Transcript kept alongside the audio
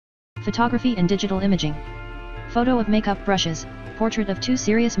Photography and digital imaging. Photo of makeup brushes, portrait of two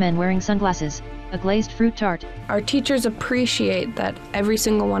serious men wearing sunglasses, a glazed fruit tart. Our teachers appreciate that every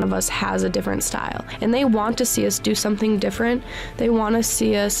single one of us has a different style, and they want to see us do something different. They want to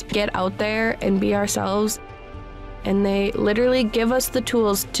see us get out there and be ourselves, and they literally give us the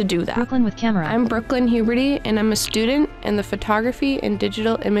tools to do that. Brooklyn with camera. I'm Brooklyn Huberty, and I'm a student in the Photography and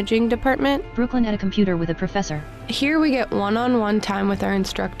Digital Imaging Department. Brooklyn at a computer with a professor. Here we get one-on-one time with our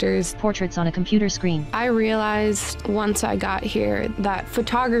instructors. Portraits on a computer screen. I realized once I got here that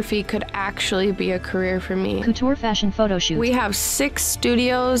photography could actually be a career for me. Couture fashion photo shoot. We have 6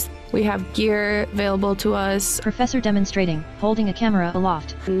 studios. We have gear available to us. Professor demonstrating, holding a camera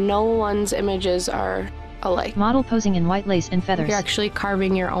aloft. No one's images are alike. Model posing in white lace and feathers. You're actually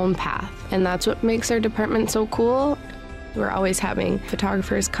carving your own path, and that's what makes our department so cool. We're always having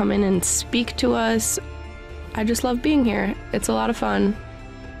photographers come in and speak to us. I just love being here. It's a lot of fun.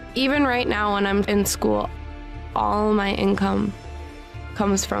 Even right now when I'm in school, all my income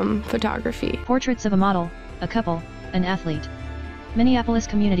comes from photography. Portraits of a model, a couple, an athlete. Minneapolis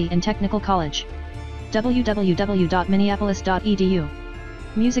Community and Technical College. www.minneapolis.edu.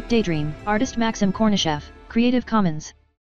 Music Daydream, artist Maxim Kornishev, Creative Commons.